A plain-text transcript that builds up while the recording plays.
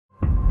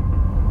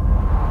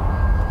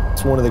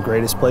It's one of the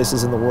greatest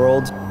places in the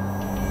world.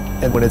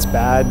 And when it's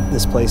bad,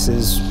 this place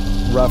is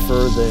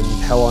rougher than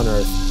hell on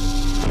earth.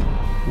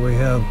 We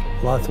have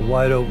lots of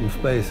wide open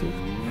spaces,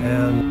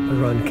 and we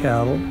run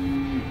cattle.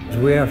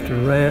 We have to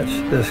ranch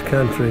this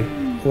country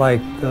like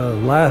the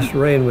last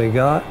rain we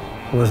got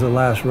was the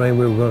last rain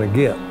we were going to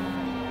get.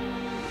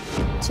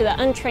 To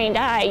the untrained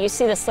eye, you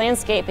see this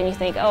landscape and you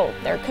think, oh,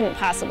 there couldn't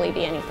possibly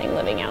be anything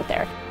living out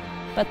there.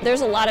 But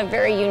there's a lot of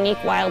very unique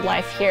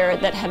wildlife here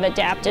that have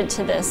adapted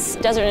to this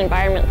desert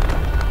environment.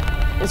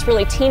 It's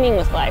really teeming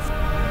with life.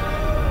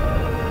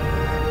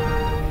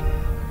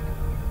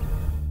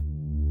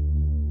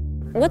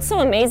 What's so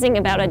amazing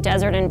about a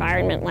desert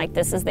environment like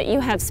this is that you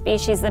have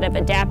species that have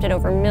adapted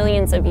over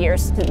millions of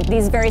years to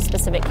these very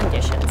specific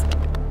conditions.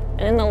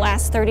 And in the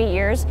last 30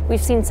 years,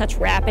 we've seen such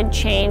rapid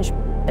change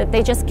that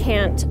they just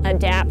can't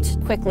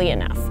adapt quickly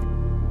enough.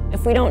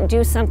 If we don't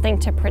do something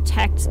to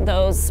protect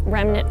those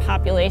remnant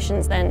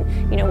populations, then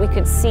we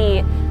could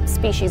see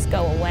species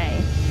go away.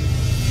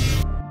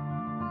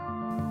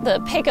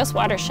 The Pecos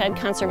Watershed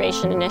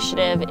Conservation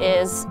Initiative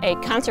is a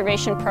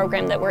conservation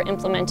program that we're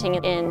implementing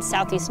in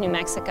southeast New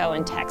Mexico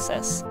and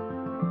Texas.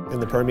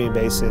 In the Permian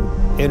Basin,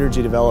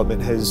 energy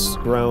development has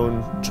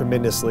grown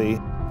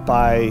tremendously.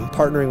 By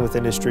partnering with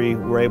industry,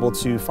 we're able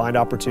to find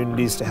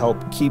opportunities to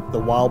help keep the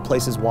wild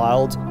places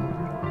wild.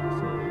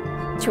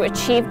 To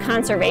achieve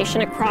conservation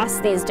across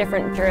these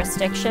different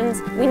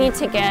jurisdictions, we need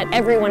to get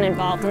everyone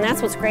involved, and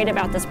that's what's great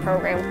about this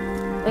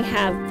program. We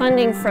have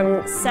funding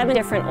from 7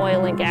 different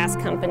oil and gas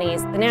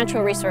companies, the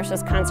Natural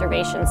Resources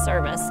Conservation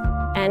Service,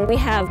 and we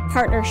have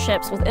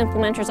partnerships with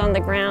implementers on the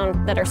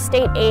ground that are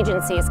state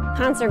agencies,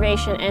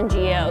 conservation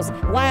NGOs,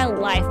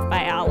 wildlife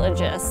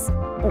biologists,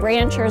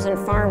 ranchers and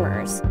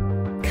farmers.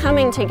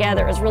 Coming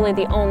together is really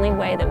the only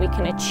way that we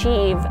can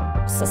achieve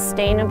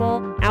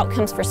sustainable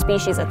outcomes for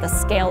species at the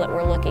scale that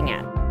we're looking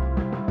at.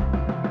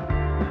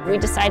 We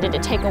decided to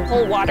take a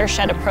whole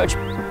watershed approach.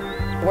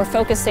 We're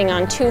focusing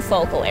on 2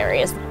 focal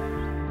areas.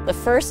 The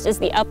first is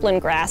the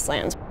upland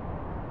grasslands.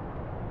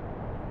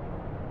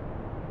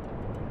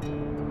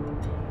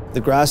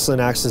 The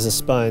grassland acts as a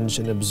sponge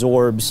and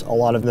absorbs a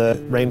lot of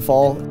the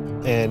rainfall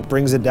and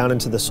brings it down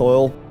into the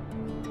soil.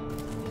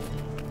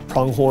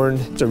 Pronghorn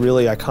is a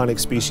really iconic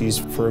species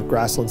for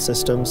grassland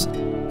systems.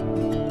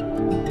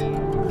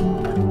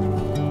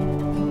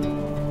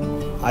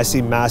 I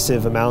see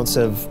massive amounts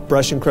of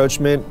brush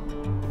encroachment.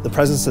 The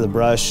presence of the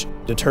brush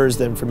deters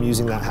them from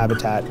using that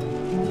habitat.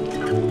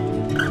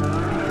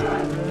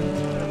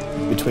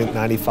 Between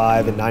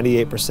 95 and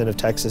 98% of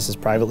Texas is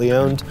privately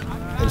owned,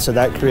 and so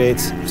that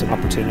creates some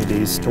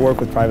opportunities to work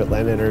with private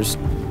landowners.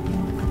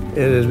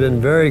 It has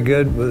been very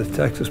good with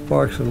Texas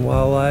Parks and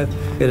Wildlife.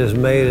 It has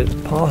made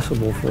it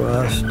possible for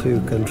us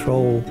to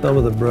control some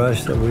of the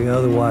brush that we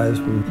otherwise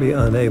would be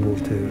unable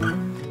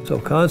to. So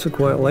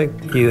consequently,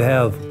 you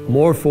have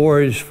more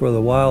forage for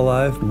the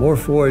wildlife, more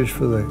forage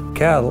for the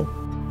cattle,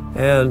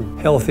 and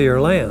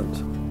healthier lands.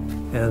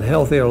 And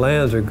healthier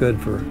lands are good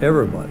for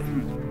everybody.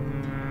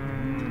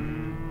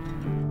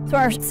 So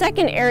our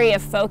second area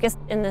of focus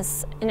in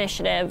this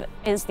initiative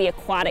is the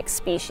aquatic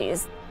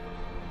species.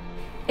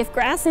 If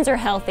grasslands are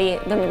healthy,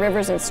 then the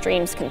rivers and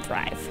streams can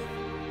thrive.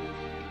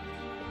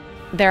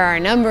 There are a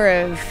number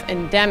of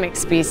endemic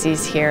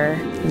species here,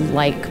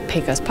 like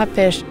Pecos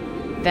pupfish,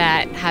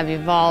 that have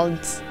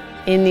evolved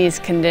in these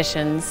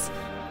conditions.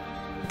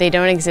 They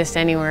don't exist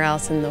anywhere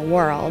else in the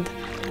world,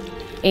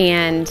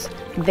 and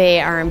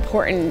they are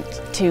important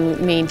to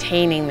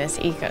maintaining this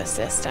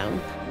ecosystem.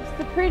 It's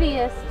the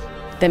prettiest.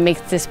 That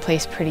makes this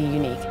place pretty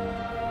unique.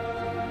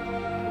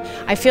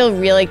 I feel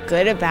really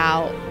good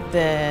about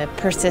the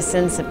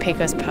persistence of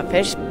Pecos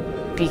pupfish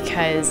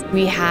because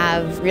we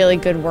have really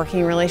good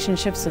working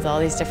relationships with all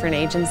these different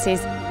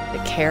agencies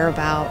that care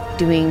about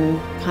doing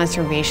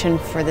conservation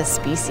for the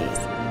species.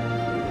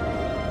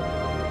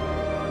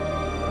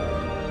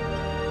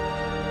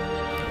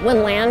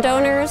 When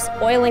landowners,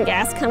 oil and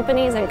gas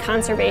companies, and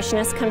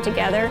conservationists come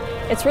together,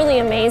 it's really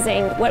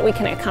amazing what we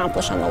can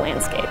accomplish on the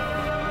landscape.